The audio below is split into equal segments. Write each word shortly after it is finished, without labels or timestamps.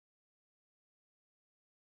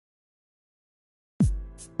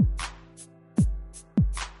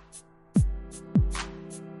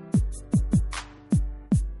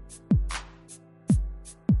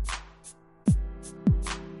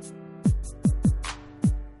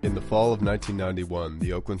In the fall of 1991,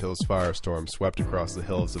 the Oakland Hills firestorm swept across the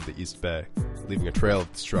hills of the East Bay, leaving a trail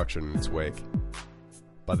of destruction in its wake.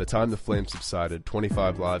 By the time the flames subsided,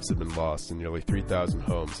 25 lives had been lost and nearly 3,000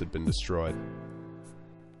 homes had been destroyed.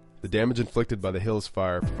 The damage inflicted by the Hills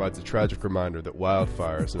fire provides a tragic reminder that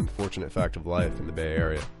wildfire is an unfortunate fact of life in the Bay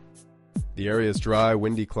Area. The area's dry,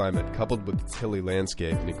 windy climate, coupled with its hilly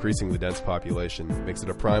landscape and increasingly dense population, makes it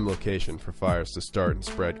a prime location for fires to start and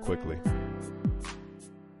spread quickly.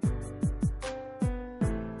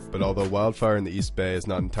 But although wildfire in the East Bay is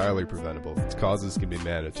not entirely preventable, its causes can be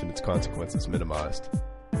managed and its consequences minimized.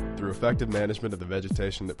 Through effective management of the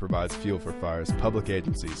vegetation that provides fuel for fires, public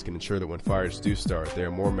agencies can ensure that when fires do start, they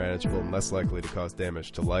are more manageable and less likely to cause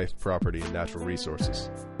damage to life, property, and natural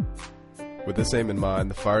resources. With this aim in mind,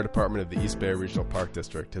 the Fire Department of the East Bay Regional Park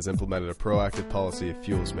District has implemented a proactive policy of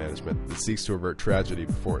fuels management that seeks to avert tragedy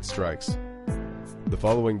before it strikes. The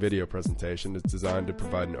following video presentation is designed to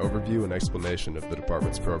provide an overview and explanation of the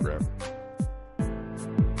department's program.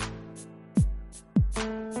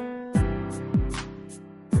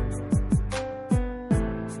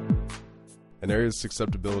 An area's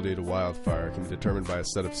susceptibility to wildfire can be determined by a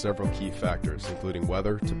set of several key factors, including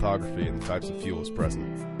weather, topography, and the types of fuels present.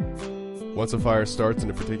 Once a fire starts in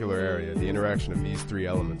a particular area, the interaction of these three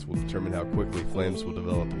elements will determine how quickly flames will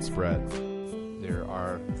develop and spread. There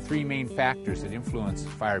are three main factors that influence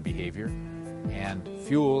fire behavior, and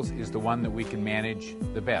fuels is the one that we can manage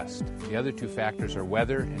the best. The other two factors are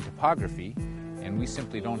weather and topography, and we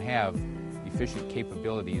simply don't have efficient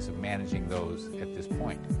capabilities of managing those at this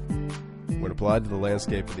point. When applied to the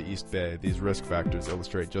landscape of the East Bay, these risk factors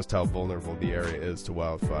illustrate just how vulnerable the area is to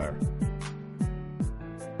wildfire.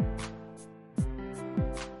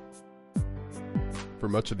 For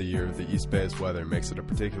much of the year, the East Bay's weather makes it a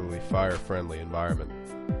particularly fire-friendly environment.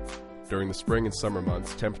 During the spring and summer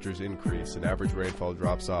months, temperatures increase and average rainfall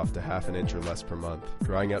drops off to half an inch or less per month,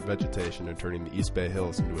 drying out vegetation and turning the East Bay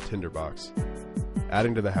hills into a tinderbox.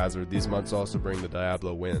 Adding to the hazard, these months also bring the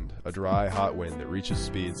Diablo wind, a dry, hot wind that reaches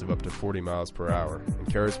speeds of up to 40 miles per hour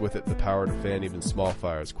and carries with it the power to fan even small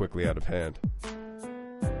fires quickly out of hand.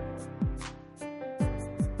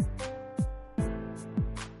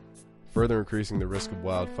 Further increasing the risk of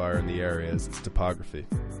wildfire in the area is its topography.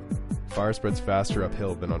 Fire spreads faster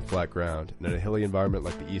uphill than on flat ground, and in a hilly environment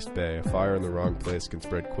like the East Bay, a fire in the wrong place can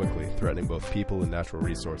spread quickly, threatening both people and natural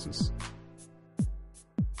resources.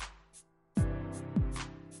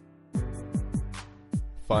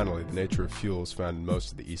 Finally, the nature of fuels found in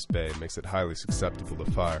most of the East Bay makes it highly susceptible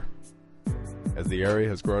to fire. As the area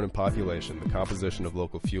has grown in population, the composition of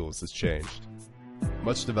local fuels has changed.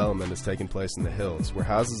 Much development has taken place in the hills, where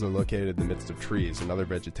houses are located in the midst of trees and other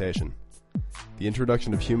vegetation. The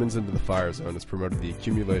introduction of humans into the fire zone has promoted the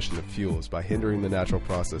accumulation of fuels by hindering the natural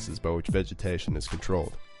processes by which vegetation is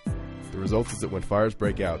controlled. The result is that when fires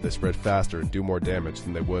break out, they spread faster and do more damage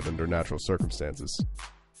than they would under natural circumstances.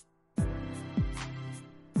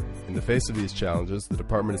 In the face of these challenges, the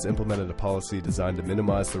department has implemented a policy designed to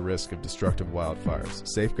minimize the risk of destructive wildfires,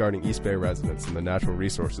 safeguarding East Bay residents and the natural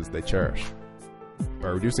resources they cherish. By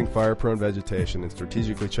reducing fire-prone vegetation in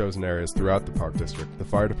strategically chosen areas throughout the Park District, the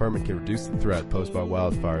fire department can reduce the threat posed by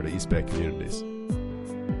wildfire to East Bay communities.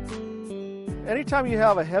 Anytime you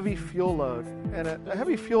have a heavy fuel load, and a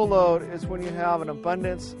heavy fuel load is when you have an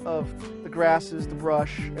abundance of the grasses, the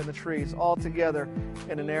brush, and the trees all together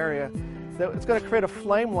in an area, that it's going to create a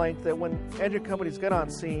flame length that when engine companies get on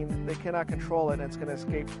scene, they cannot control it, and it's going to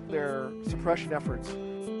escape their suppression efforts.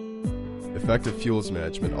 Effective fuels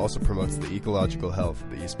management also promotes the ecological health of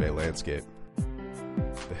the East Bay landscape.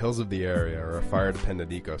 The hills of the area are a fire-dependent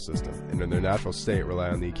ecosystem, and in their natural state rely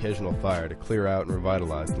on the occasional fire to clear out and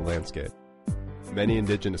revitalize the landscape. Many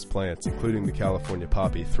indigenous plants, including the California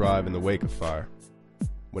poppy, thrive in the wake of fire.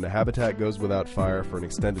 When a habitat goes without fire for an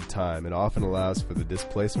extended time, it often allows for the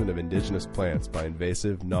displacement of indigenous plants by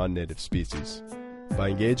invasive, non-native species. By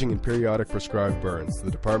engaging in periodic prescribed burns, the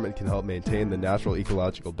department can help maintain the natural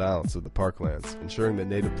ecological balance of the parklands, ensuring that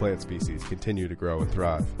native plant species continue to grow and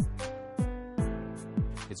thrive.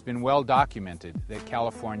 It's been well documented that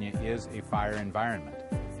California is a fire environment,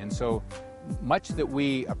 and so much that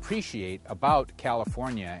we appreciate about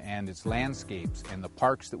California and its landscapes and the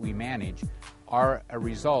parks that we manage are a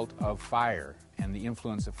result of fire and the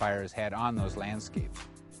influence that fire has had on those landscapes.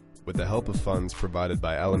 With the help of funds provided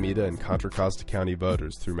by Alameda and Contra Costa County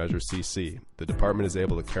voters through Measure CC, the department is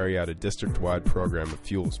able to carry out a district-wide program of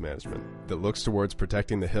fuels management that looks towards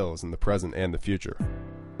protecting the hills in the present and the future.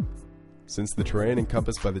 Since the terrain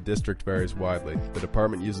encompassed by the district varies widely, the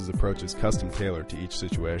department uses approaches custom-tailored to each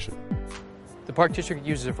situation. The Park District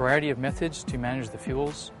uses a variety of methods to manage the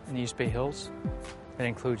fuels in the East Bay Hills. That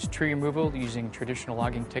includes tree removal using traditional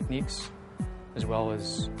logging techniques, as well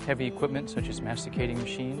as heavy equipment such as masticating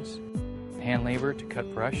machines, hand labor to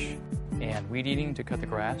cut brush, and weed eating to cut the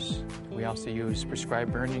grass. We also use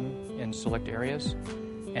prescribed burning in select areas,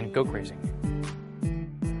 and goat grazing.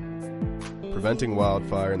 Preventing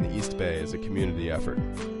wildfire in the East Bay is a community effort.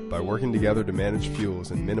 By working together to manage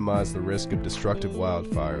fuels and minimize the risk of destructive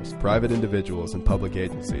wildfires, private individuals and public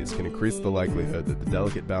agencies can increase the likelihood that the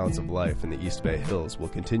delicate balance of life in the East Bay Hills will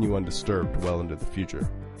continue undisturbed well into the future.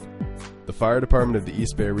 The Fire Department of the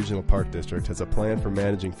East Bay Regional Park District has a plan for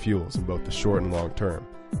managing fuels in both the short and long term,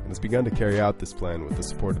 and has begun to carry out this plan with the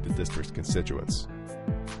support of the district's constituents.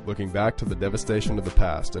 Looking back to the devastation of the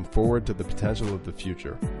past and forward to the potential of the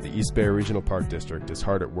future, the East Bay Regional Park District is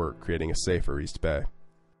hard at work creating a safer East Bay.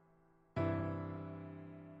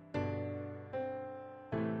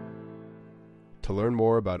 To learn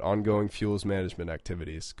more about ongoing fuels management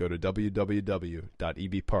activities, go to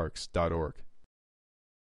www.ebparks.org.